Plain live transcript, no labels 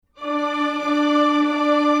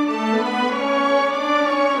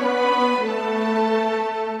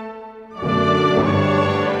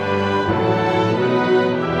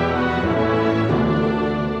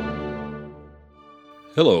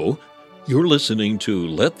listening to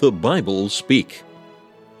Let the Bible Speak.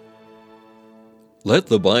 Let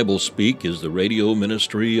the Bible Speak is the radio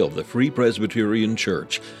ministry of the Free Presbyterian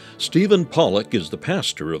Church. Stephen Pollock is the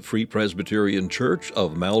pastor of Free Presbyterian Church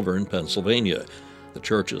of Malvern, Pennsylvania. The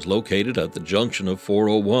church is located at the junction of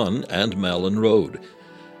 401 and Malin Road.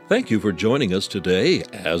 Thank you for joining us today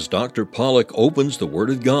as Dr. Pollock opens the Word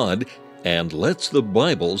of God and lets the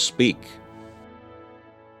Bible speak.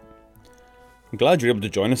 I'm glad you're able to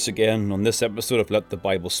join us again on this episode of Let the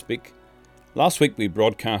Bible Speak. Last week we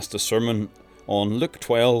broadcast a sermon on Luke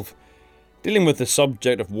 12, dealing with the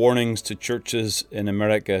subject of warnings to churches in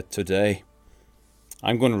America today.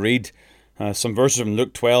 I'm going to read some verses from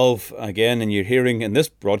Luke 12 again in your hearing in this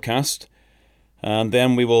broadcast, and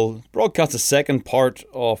then we will broadcast the second part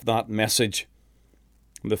of that message.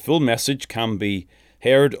 The full message can be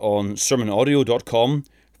heard on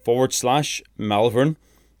sermonaudio.com/Malvern.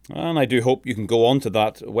 And I do hope you can go on to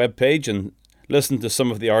that webpage and listen to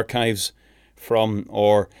some of the archives from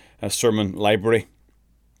our sermon library.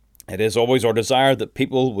 It is always our desire that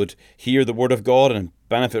people would hear the Word of God and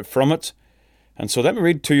benefit from it. And so let me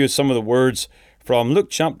read to you some of the words from Luke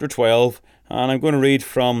chapter 12, and I'm going to read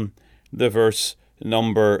from the verse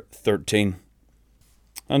number 13.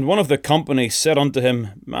 And one of the company said unto him,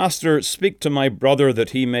 Master, speak to my brother that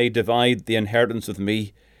he may divide the inheritance with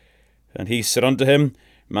me. And he said unto him,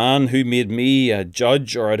 Man, who made me a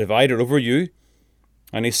judge or a divider over you?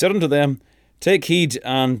 And he said unto them, Take heed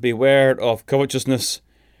and beware of covetousness,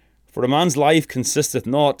 for a man's life consisteth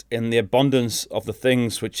not in the abundance of the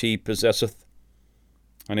things which he possesseth.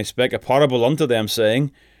 And he spake a parable unto them,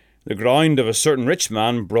 saying, The ground of a certain rich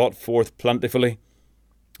man brought forth plentifully.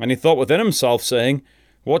 And he thought within himself, saying,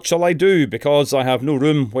 What shall I do, because I have no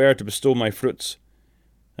room where to bestow my fruits?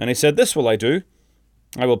 And he said, This will I do.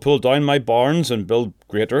 I will pull down my barns and build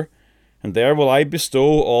greater, and there will I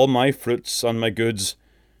bestow all my fruits and my goods.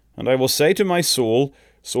 And I will say to my soul,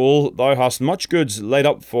 Soul, thou hast much goods laid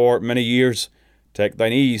up for many years. Take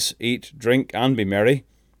thine ease, eat, drink, and be merry.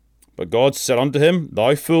 But God said unto him,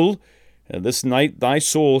 Thou fool, this night thy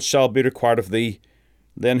soul shall be required of thee.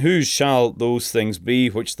 Then whose shall those things be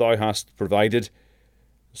which thou hast provided?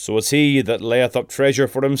 So is he that layeth up treasure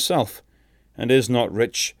for himself, and is not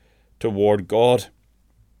rich toward God.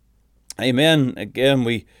 Amen. Again,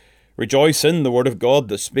 we rejoice in the Word of God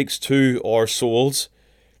that speaks to our souls.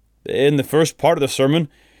 In the first part of the sermon,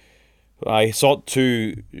 I sought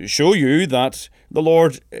to show you that the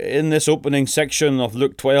Lord, in this opening section of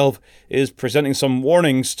Luke 12, is presenting some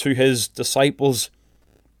warnings to his disciples.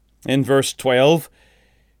 In verse 12,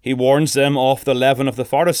 he warns them of the leaven of the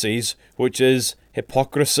Pharisees, which is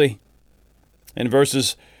hypocrisy. In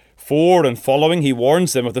verses 4 and following, he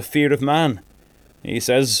warns them of the fear of man. He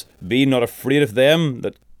says, Be not afraid of them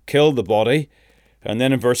that kill the body. And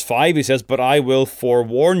then in verse 5 he says, But I will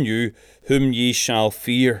forewarn you whom ye shall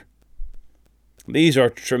fear. These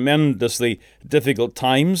are tremendously difficult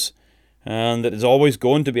times, and it is always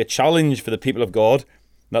going to be a challenge for the people of God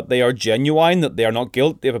that they are genuine, that they are not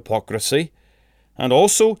guilty of hypocrisy, and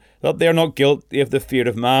also that they are not guilty of the fear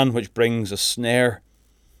of man, which brings a snare.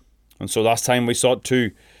 And so last time we sought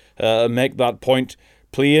to make that point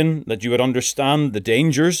plain, that you would understand the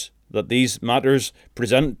dangers that these matters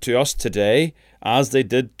present to us today, as they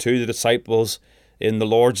did to the disciples in the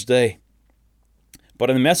Lord's day. But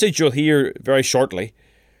in the message you'll hear very shortly,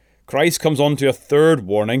 Christ comes on to a third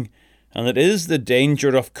warning, and it is the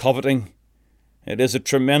danger of coveting. It is a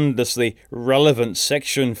tremendously relevant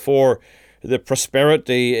section for the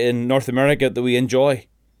prosperity in North America that we enjoy.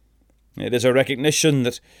 It is a recognition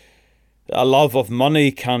that a love of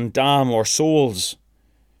money can damn our souls.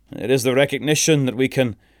 It is the recognition that we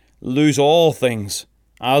can lose all things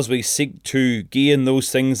as we seek to gain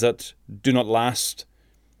those things that do not last.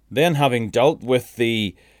 Then, having dealt with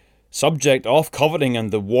the subject of coveting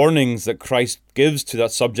and the warnings that Christ gives to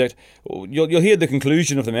that subject, you'll hear the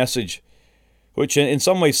conclusion of the message, which in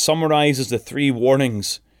some ways summarizes the three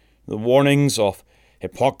warnings. The warnings of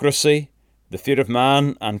hypocrisy, the fear of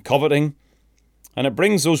man, and coveting. And it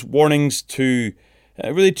brings those warnings to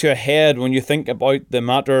really to a head when you think about the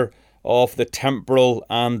matter of the temporal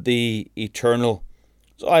and the eternal.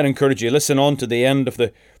 So I'd encourage you, listen on to the end of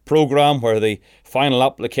the program where the final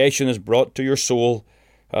application is brought to your soul,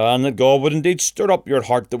 and that God would indeed stir up your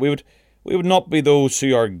heart, that we would not be those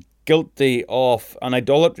who are guilty of an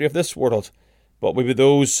idolatry of this world, but we be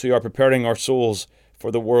those who are preparing our souls for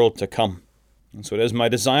the world to come. And so it is my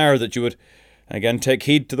desire that you would again take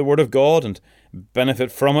heed to the Word of God and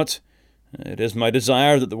benefit from it. It is my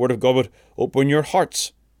desire that the Word of God would open your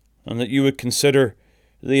hearts, and that you would consider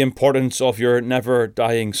the importance of your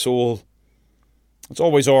never-dying soul. It's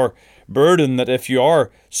always our burden that if you are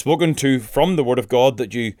spoken to from the Word of God,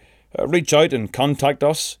 that you reach out and contact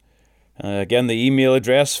us. Again, the email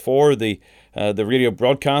address for the radio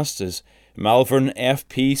broadcast is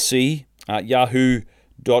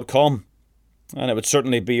malvernfpc@yahoo.com. And it would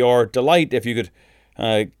certainly be our delight if you could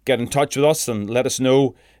get in touch with us and let us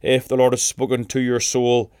know if the Lord has spoken to your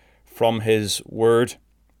soul from His Word.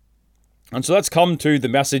 And so let's come to the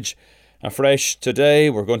message afresh today.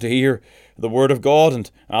 We're going to hear the Word of God, and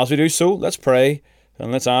as we do so, let's pray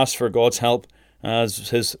and let's ask for God's help as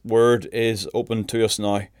His Word is open to us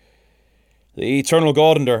now. The eternal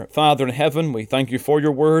God and our Father in heaven, we thank You for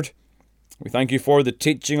Your Word. We thank You for the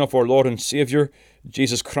teaching of our Lord and Saviour,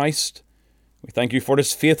 Jesus Christ. We thank You for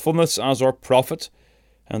His faithfulness as our prophet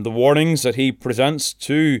and the warnings that He presents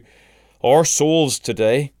to our souls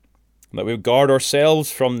today, that we guard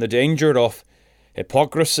ourselves from the danger of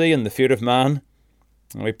hypocrisy and the fear of man.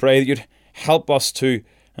 And we pray that You'd help us to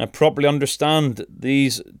properly understand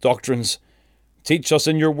these doctrines. Teach us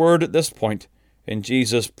in Your Word at this point. In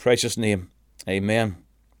Jesus' precious name, amen.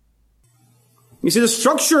 You see, the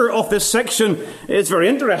structure of this section is very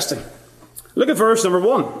interesting. Look at verse number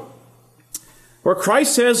 1, where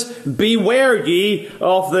Christ says, "Beware ye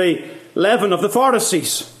of the leaven of the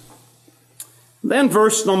Pharisees." Then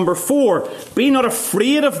verse number 4, "Be not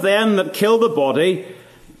afraid of them that kill the body,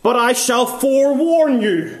 but I shall forewarn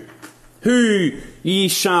you who ye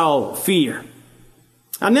shall fear."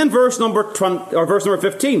 And then verse number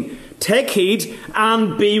 15, "Take heed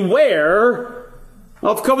and beware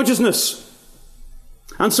of covetousness."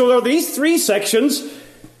 And so there are these three sections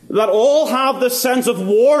that all have the sense of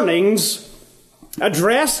warnings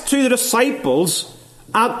addressed to the disciples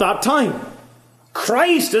at that time.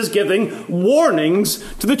 Christ is giving warnings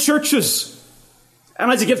to the churches.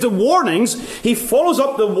 And as He gives the warnings, He follows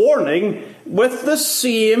up the warning with the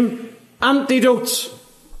same antidote.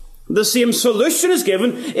 The same solution is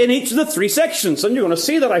given in each of the three sections. And you're going to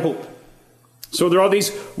see that, I hope. So there are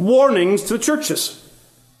these warnings to the churches.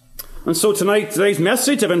 And so today's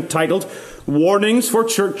message I've entitled, "Warnings for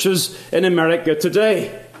Churches in America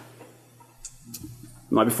Today."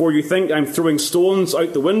 Now, before you think I'm throwing stones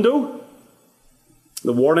out the window,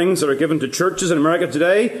 the warnings that are given to churches in America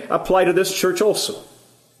today apply to this church also.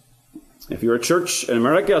 If you're a church in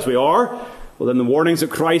America, as we are, well, then the warnings that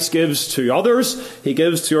Christ gives to others, He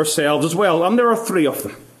gives to yourselves as well. And there are three of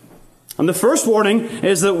them. And the first warning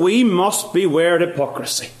is that we must beware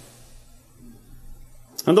hypocrisy.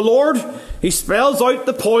 And the Lord, He spells out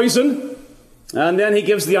the poison, and then He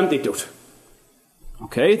gives the antidote.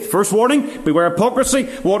 Okay, first warning, beware hypocrisy.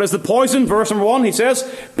 What is the poison? Verse number 1, He says,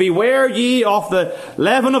 "Beware ye of the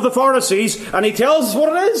leaven of the Pharisees." And He tells us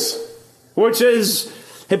what it is, which is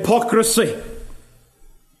hypocrisy.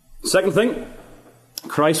 Second thing,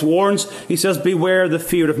 Christ warns, He says, "Beware the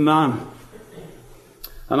fear of man.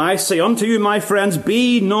 And I say unto you, my friends,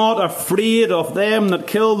 be not afraid of them that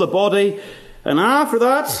kill the body, and after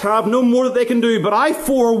that have no more that they can do. But I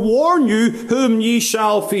forewarn you whom ye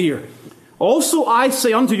shall fear. Also I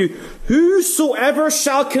say unto you, whosoever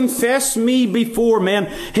shall confess me before men,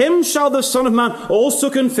 him shall the Son of Man also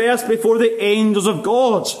confess before the angels of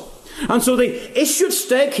God." And so the issue at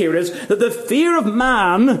stake here is that the fear of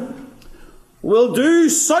man will do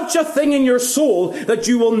such a thing in your soul that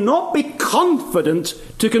you will not be confident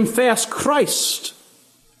to confess Christ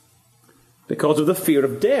because of the fear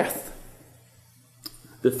of death.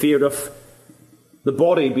 The fear of the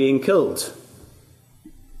body being killed.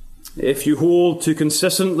 If you hold to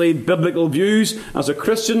consistently biblical views as a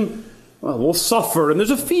Christian, well, we'll suffer, and there's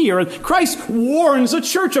a fear, and Christ warns the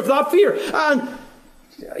church of that fear. And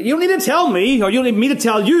you don't need to tell me, or you don't need me to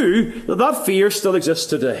tell you, that that fear still exists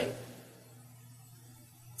today.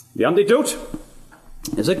 The antidote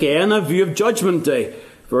is again a view of Judgment Day.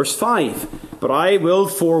 Verse 5, "But I will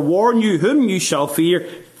forewarn you whom you shall fear.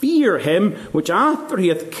 Fear him which after he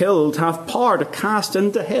hath killed hath power to cast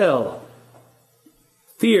into hell."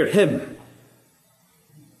 Fear him.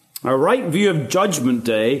 A right view of Judgment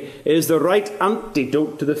Day is the right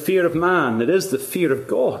antidote to the fear of man. It is the fear of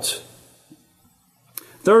God.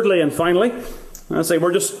 Thirdly and finally, I say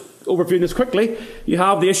we're just overviewing this quickly, you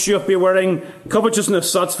have the issue of bewaring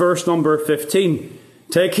covetousness. That's verse number 15.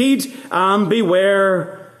 "Take heed and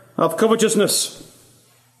beware of covetousness."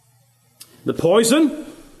 The poison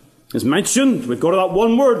is mentioned. We've got to that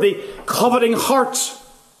one word, the coveting heart.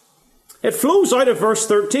 It flows out of verse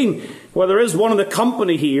 13, where there is one in the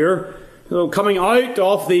company here, coming out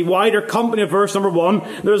of the wider company of verse number 1.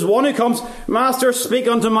 There's one who comes, "Master, speak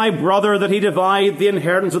unto my brother that he divide the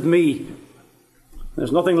inheritance with me."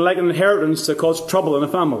 There's nothing like an inheritance to cause trouble in a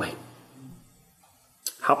family.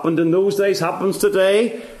 Happened in those days, happens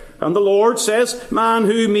today. And the Lord says, man,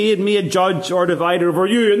 who made me a judge or divider over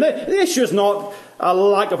you? And the issue is not a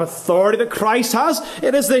lack of authority that Christ has.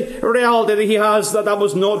 It is the reality that he has, that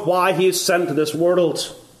was not why he is sent to this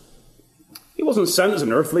world. He wasn't sent as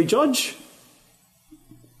an earthly judge.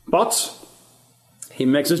 But he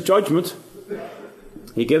makes his judgment.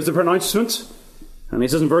 He gives the pronouncement. And he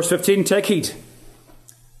says in verse 15, take heed.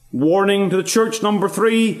 Warning to the church, number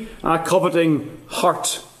 3, a coveting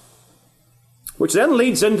heart. Which then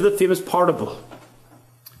leads into the famous parable.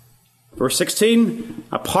 Verse 16,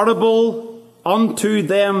 a parable unto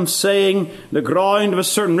them, saying, the ground of a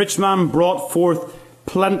certain rich man brought forth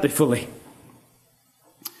plentifully.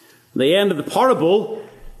 The end of the parable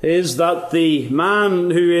is that the man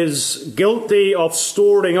who is guilty of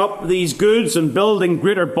storing up these goods and building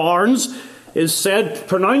greater barns is said,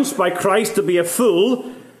 pronounced by Christ to be a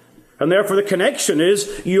fool. And therefore the connection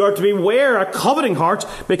is, you are to beware a coveting heart,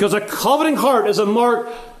 because a coveting heart is a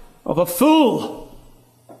mark of a fool.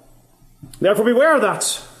 Therefore beware of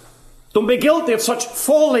that. Don't be guilty of such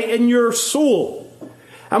folly in your soul.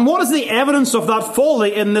 And what is the evidence of that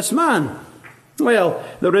folly in this man? Well,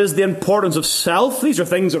 there is the importance of self. These are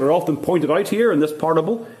things that are often pointed out here in this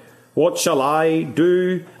parable. What shall I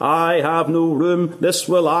do? I have no room. This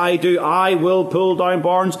will I do. I will pull down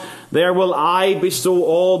barns. There will I bestow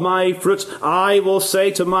all my fruits. I will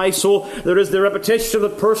say to my soul. There is the repetition of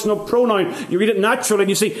the personal pronoun. You read it naturally and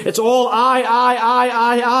you see it's all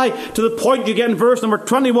I, to the point you get in verse number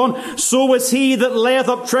 21. So is he that layeth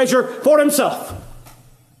up treasure for himself.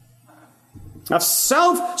 A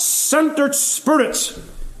self-centered spirit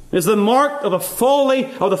is the mark of the folly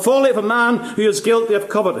of a man who is guilty of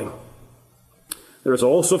coveting. There is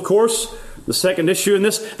also, of course, the second issue in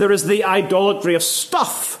this, there is the idolatry of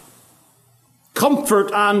stuff.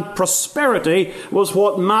 Comfort and prosperity was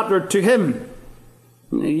what mattered to him.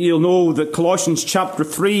 You'll know that Colossians chapter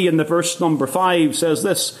 3 in the verse number 5 says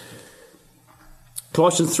this.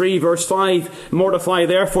 Colossians 3 verse 5, mortify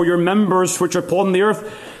therefore your members which are upon the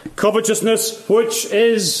earth, covetousness, which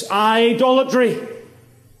is idolatry.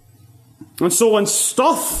 And so when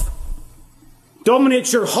stuff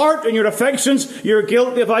dominates your heart and your affections, you're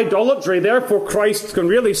guilty of idolatry. Therefore Christ can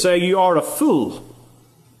really say you are a fool.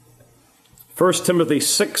 1 Timothy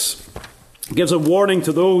 6 gives a warning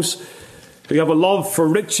to those who have a love for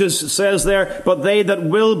riches. It says there, but they that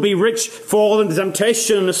will be rich fall into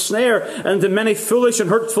temptation and a snare, and into many foolish and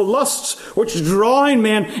hurtful lusts, which drown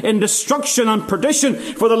men in destruction and perdition.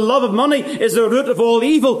 For the love of money is the root of all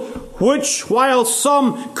evil, which while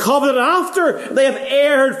some coveted after, they have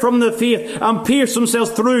erred from the faith and pierced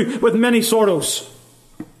themselves through with many sorrows.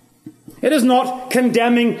 It is not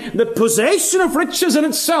condemning the possession of riches in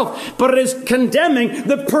itself, but it is condemning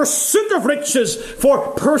the pursuit of riches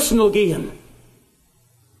for personal gain.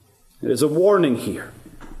 It is a warning here.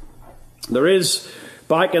 There is,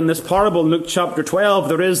 back in this parable, Luke chapter 12,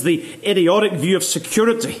 there is the idiotic view of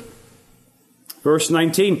security. Verse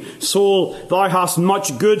 19, soul, thou hast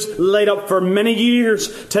much goods laid up for many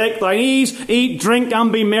years. Take thine ease, eat, drink,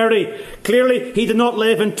 and be merry. Clearly, he did not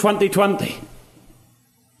live in 2020.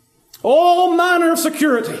 All manner of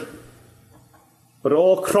security. But it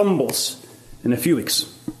all crumbles in a few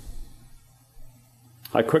weeks.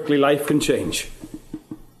 How quickly life can change.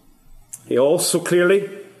 He also clearly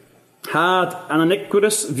had an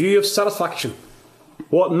iniquitous view of satisfaction.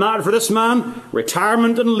 What mattered for this man?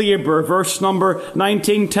 Retirement and labour. Verse number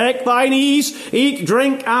 19. Take thine ease, eat,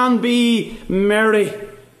 drink, and be merry.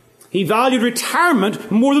 He valued retirement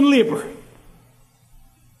more than labour.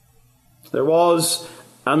 There was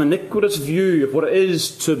an iniquitous view of what it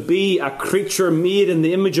is to be a creature made in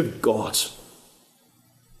the image of God.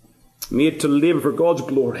 Made to labour for God's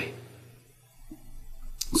glory.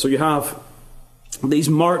 So you have these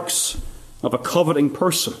marks of a coveting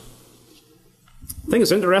person. I think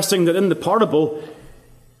it's interesting that in the parable,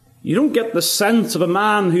 you don't get the sense of a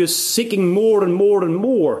man who is seeking more and more and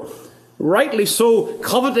more. Rightly so,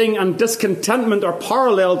 coveting and discontentment are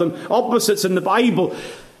paralleled and opposites in the Bible.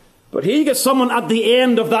 But here you get someone at the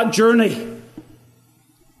end of that journey.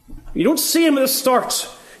 You don't see him at the start.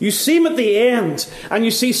 You see him at the end, and you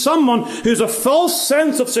see someone who's a false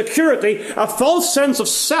sense of security, a false sense of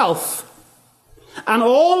self, and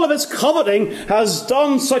all of his coveting has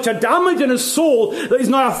done such a damage in his soul that he's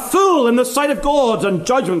now a fool in the sight of God, and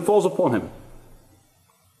judgment falls upon him.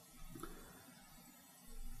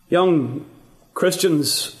 Young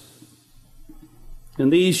Christians in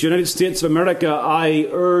these United States of America, I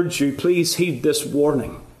urge you, please heed this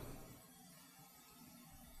warning.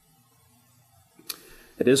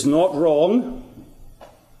 It is not wrong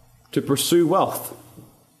to pursue wealth.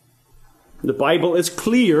 The Bible is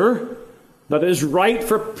clear that it is right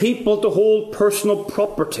for people to hold personal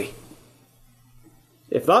property.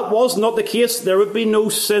 If that was not the case, there would be no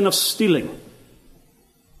sin of stealing.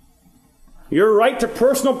 Your right to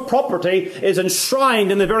personal property is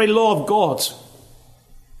enshrined in the very law of God.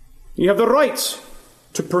 You have the right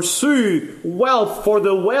to pursue wealth for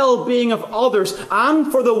the well-being of others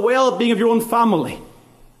and for the well-being of your own family.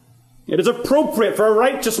 It is appropriate for a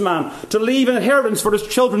righteous man to leave an inheritance for his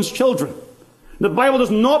children's children. The Bible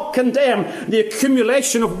does not condemn the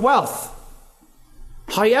accumulation of wealth.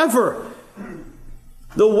 However,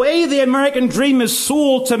 the way the American dream is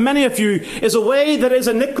sold to many of you is a way that is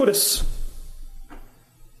iniquitous.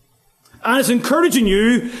 And it's encouraging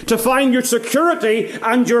you to find your security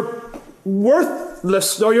and your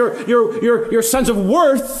worthless, or your sense of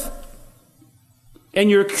worth in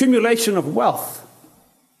your accumulation of wealth.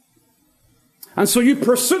 And so you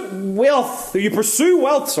pursue wealth, that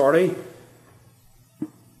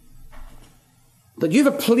you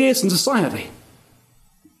have a place in society.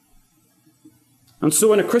 And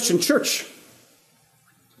so in a Christian church,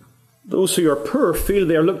 those who are poor feel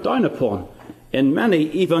they are looked down upon in many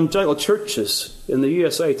evangelical churches in the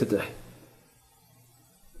USA today.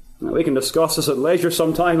 Now, we can discuss this at leisure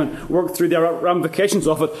sometime and work through the ramifications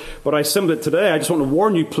of it, but I simply today, I just want to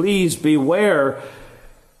warn you, please beware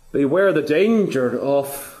the danger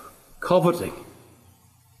of coveting.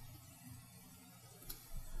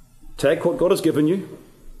 Take what God has given you,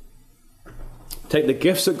 take the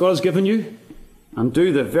gifts that God has given you, and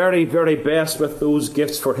do the very, very best with those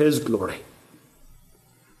gifts for His glory.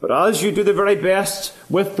 But as you do the very best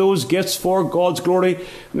with those gifts for God's glory,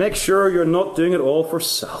 make sure you're not doing it all for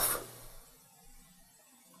self.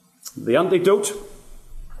 The antidote,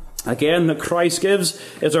 again, that Christ gives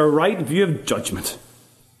is a right view of judgment.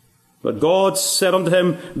 But God said unto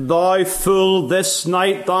him, Thou fool, this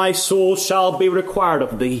night thy soul shall be required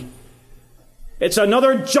of thee. It's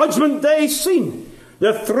another judgment day scene.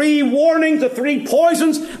 The three warnings, the three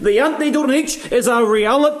poisons, the antidote in each is a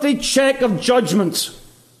reality check of judgment.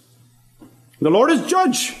 The Lord is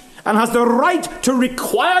judge and has the right to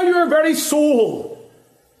require your very soul.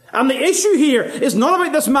 And the issue here is not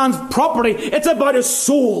about this man's property, it's about his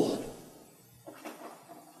soul.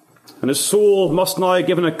 And his soul must now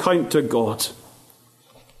give an account to God.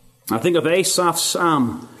 I think of Asaph's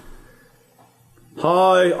psalm.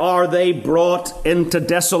 How are they brought into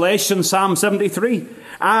desolation? Psalm 73.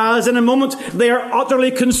 As in a moment they are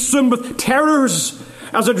utterly consumed with terrors.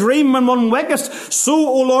 As a dream when one waketh, so,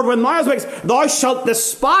 O Lord, when thou wakest, thou shalt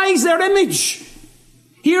despise their image.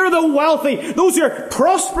 Here are the wealthy, those who are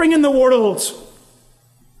prospering in the world.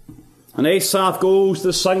 And Asaph goes to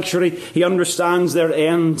the sanctuary. He understands their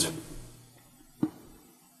end.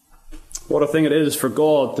 What a thing it is for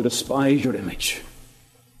God to despise your image.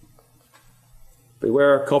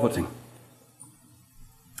 Beware coveting.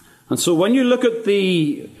 And so when you look at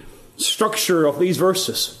the structure of these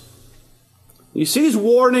verses, you see these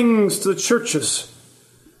warnings to the churches,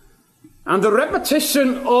 and the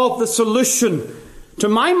repetition of the solution, to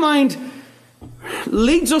my mind,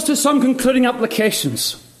 leads us to some concluding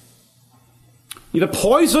applications. You have a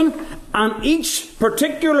poison, and each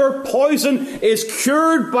particular poison is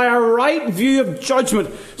cured by a right view of judgment.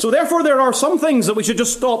 So therefore there are some things that we should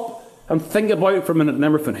just stop and think about for a minute and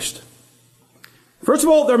then we're finished. First of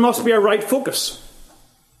all, there must be a right focus.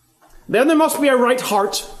 Then there must be a right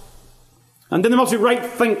heart. And then there must be right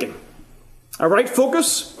thinking. A right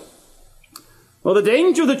focus. Well, the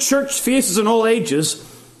danger the church faces in all ages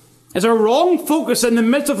is a wrong focus in the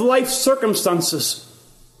midst of life's circumstances.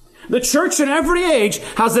 The church in every age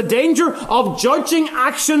has the danger of judging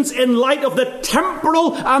actions in light of the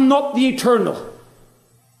temporal and not the eternal.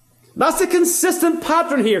 That's the consistent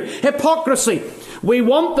pattern here. Hypocrisy. We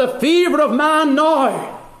want the favour of man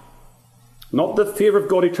now, not the favour of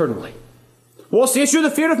God eternally. What's the issue of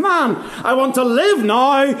the fear of man? I want to live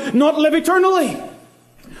now, not live eternally.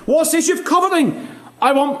 What's the issue of coveting?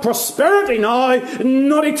 I want prosperity now,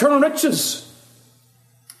 not eternal riches.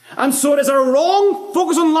 And so it is a wrong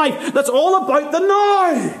focus on life that's all about the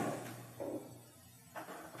now.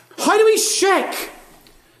 How do we shake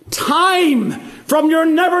time from your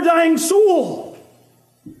never-dying soul?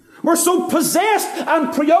 We're so possessed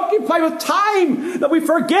and preoccupied with time that we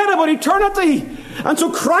forget about eternity. And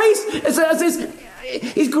so Christ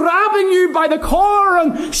is grabbing you by the collar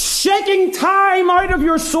and shaking time out of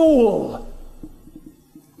your soul,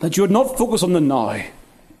 that you would not focus on the now,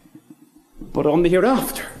 but on the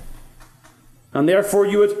hereafter. And therefore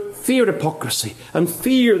you would fear hypocrisy, and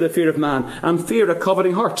fear the fear of man, and fear a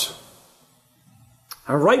coveting heart.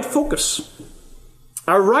 A right focus,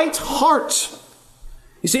 a right heart,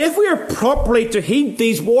 You see, if we are properly to heed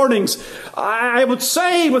these warnings, I would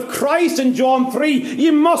say with Christ in John 3,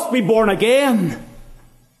 you must be born again.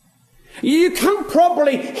 You can't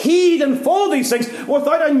properly heed and follow these things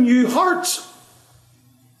without a new heart.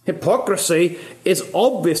 Hypocrisy is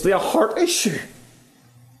obviously a heart issue.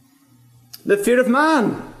 The fear of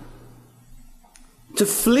man. To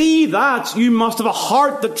flee that, you must have a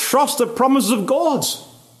heart that trusts the promises of God.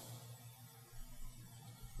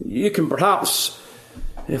 You can perhaps,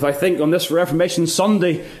 if I think on this Reformation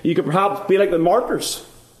Sunday, you could perhaps be like the martyrs.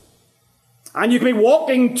 And you can be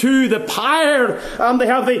walking to the pyre, and they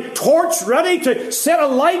have the torch ready to set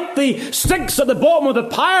alight the sticks at the bottom of the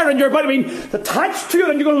pyre, and you're about to be attached to it,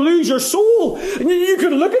 and you're going to lose your soul. And you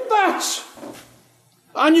could look at that.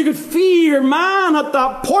 And you could fear man at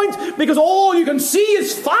that point, because all you can see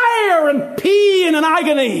is fire and pain and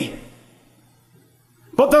agony.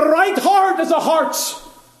 But the right heart is a heart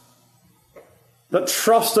that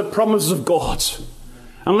trusts the promises of God.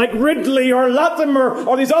 And like Ridley or Latimer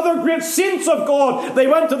or these other great saints of God, they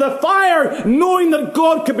went to the fire knowing that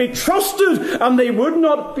God could be trusted, and they would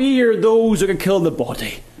not fear those who could kill the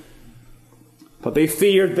body. But they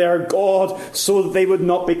feared their God so that they would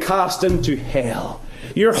not be cast into hell.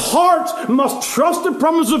 Your heart must trust the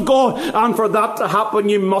promise of God, and for that to happen,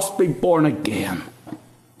 you must be born again.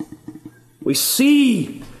 We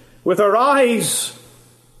see with our eyes,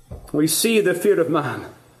 we see the fear of man.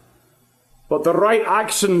 But the right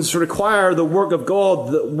actions require the work of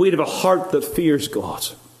God, that we have a heart that fears God.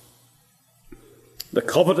 The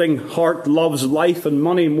coveting heart loves life and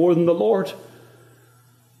money more than the Lord.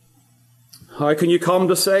 How can you come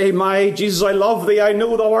to say, my Jesus, I love thee, I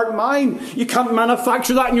know thou art mine? You can't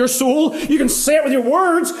manufacture that in your soul. You can say it with your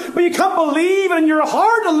words, but you can't believe it in your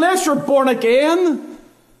heart unless you're born again.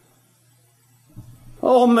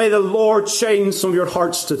 Oh, may the Lord change some of your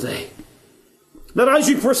hearts today. That as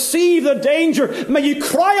you perceive the danger, may you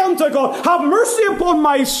cry unto God, have mercy upon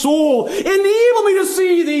my soul. Enable me to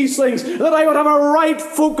see these things, that I would have a right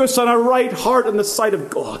focus and a right heart in the sight of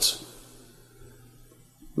God.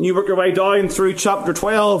 You work your way down through chapter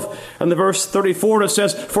 12 and the verse 34, it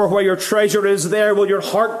says, for where your treasure is, there will your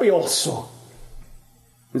heart be also.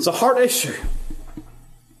 It's a heart issue.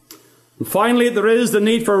 And finally, there is the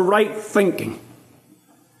need for right thinking.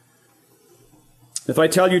 If I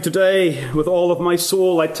tell you today with all of my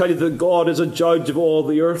soul, I tell you that God is a judge of all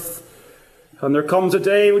the earth. And there comes a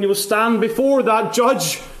day when you will stand before that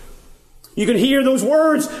judge. You can hear those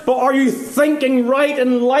words, but are you thinking right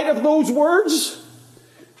in light of those words?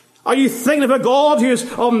 Are you thinking of a God who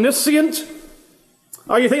is omniscient?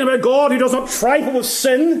 Are you thinking of a God who does not trifle with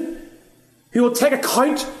sin? Who will take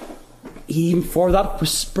account even for that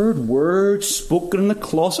whispered word spoken in the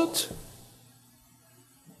closet?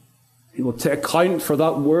 He will take account for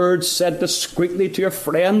that word said discreetly to your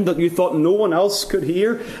friend that you thought no one else could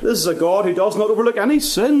hear. This is a God who does not overlook any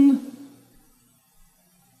sin.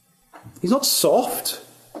 He's not soft.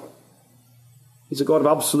 He's a God of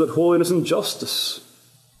absolute holiness and justice.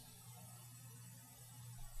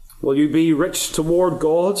 Will you be rich toward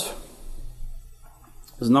God?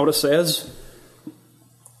 Isn't that what it says?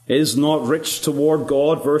 Is not rich toward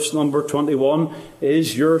God, verse number 21.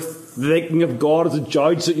 Is your thinking of God as a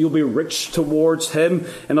judge that you'll be rich towards Him?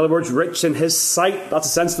 In other words, rich in His sight. That's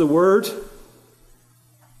the sense of the word.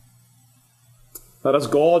 That as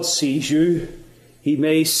God sees you, He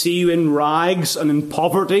may see you in rags and in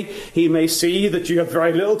poverty. He may see that you have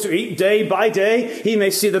very little to eat day by day. He may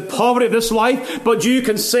see the poverty of this life. But you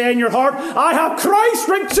can say in your heart, I have Christ's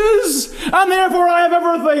riches, and therefore I have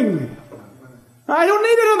everything. I don't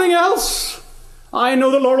need anything else. I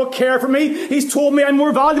know the Lord will care for me. He's told me I'm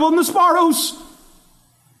more valuable than the sparrows.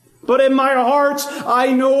 But in my heart,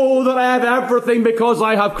 I know that I have everything because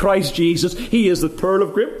I have Christ Jesus. He is the pearl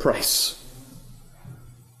of great price.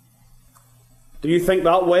 Do you think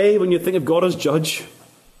that way when you think of God as judge?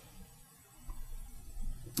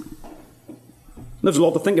 There's a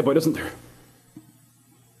lot to think about, isn't there?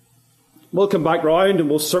 We'll come back round and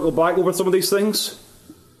we'll circle back over some of these things.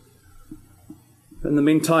 In the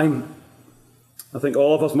meantime, I think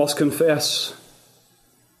all of us must confess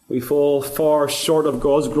we fall far short of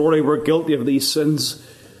God's glory. We're guilty of these sins.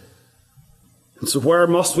 And so where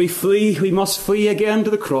must we flee? We must flee again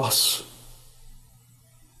to the cross.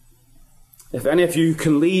 If any of you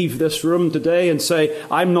can leave this room today and say,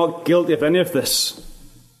 I'm not guilty of any of this,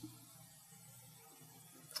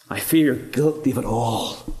 I fear you're guilty of it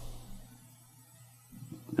all.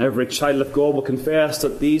 Every child of God will confess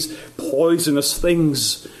that these poisonous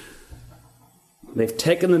things, they've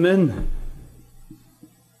taken them in.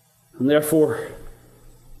 And therefore,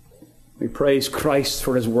 we praise Christ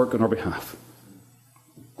for His work on our behalf.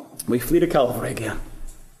 We flee to Calvary again.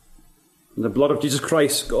 And the blood of Jesus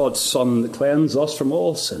Christ, God's Son, that cleanses us from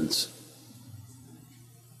all sins.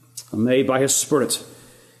 And may, by His Spirit,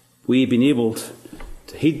 we be enabled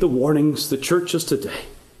to heed the warnings the church is today.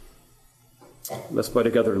 Let's bow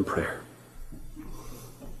together in prayer.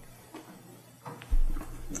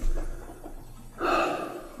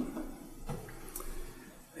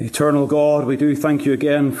 Eternal God, we do thank you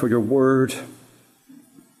again for your word.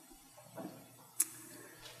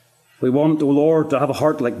 We want, O Lord, to have a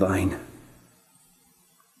heart like thine.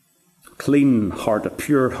 A clean heart, a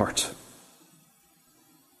pure heart.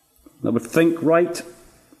 That would think right,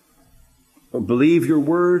 or believe your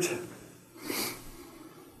word,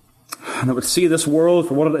 and that would see this world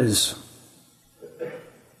for what it is.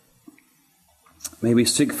 May we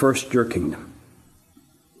seek first your kingdom.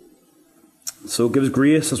 So give us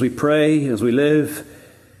grace as we pray, as we live,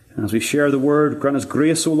 and as we share the word. Grant us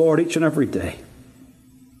grace, O Lord, each and every day.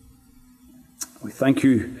 We thank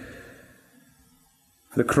you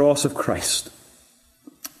for the cross of Christ,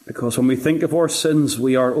 because when we think of our sins,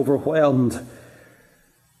 we are overwhelmed.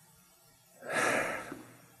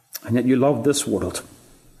 And yet you loved this world,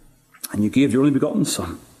 and you gave your only begotten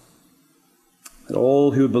Son, that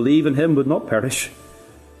all who believe in him would not perish,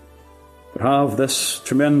 but have this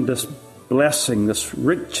tremendous blessing, this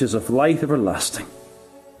riches of life everlasting.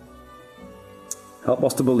 Help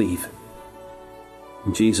us to believe.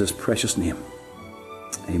 In Jesus' precious name,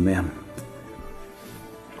 amen.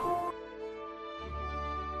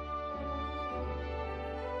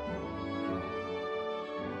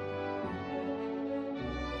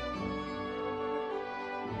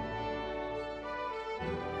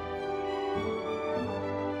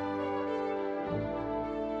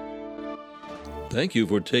 Thank you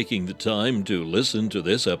for taking the time to listen to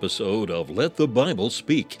this episode of Let the Bible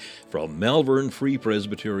Speak from Malvern Free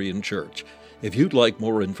Presbyterian Church. If you'd like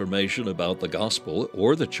more information about the gospel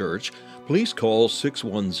or the church, please call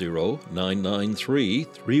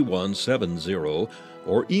 610-993-3170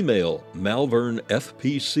 or email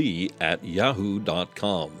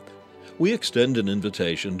malvernfpc@yahoo.com. We extend an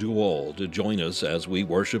invitation to all to join us as we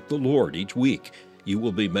worship the Lord each week. You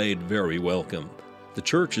will be made very welcome. The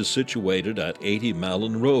church is situated at 80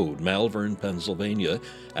 Malin Road, Malvern, Pennsylvania,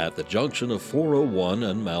 at the junction of 401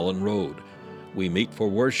 and Malin Road. We meet for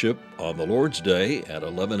worship on the Lord's Day at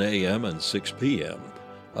 11 a.m. and 6 p.m.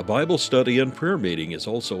 A Bible study and prayer meeting is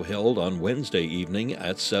also held on Wednesday evening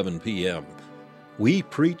at 7 p.m. We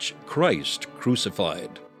preach Christ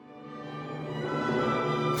crucified.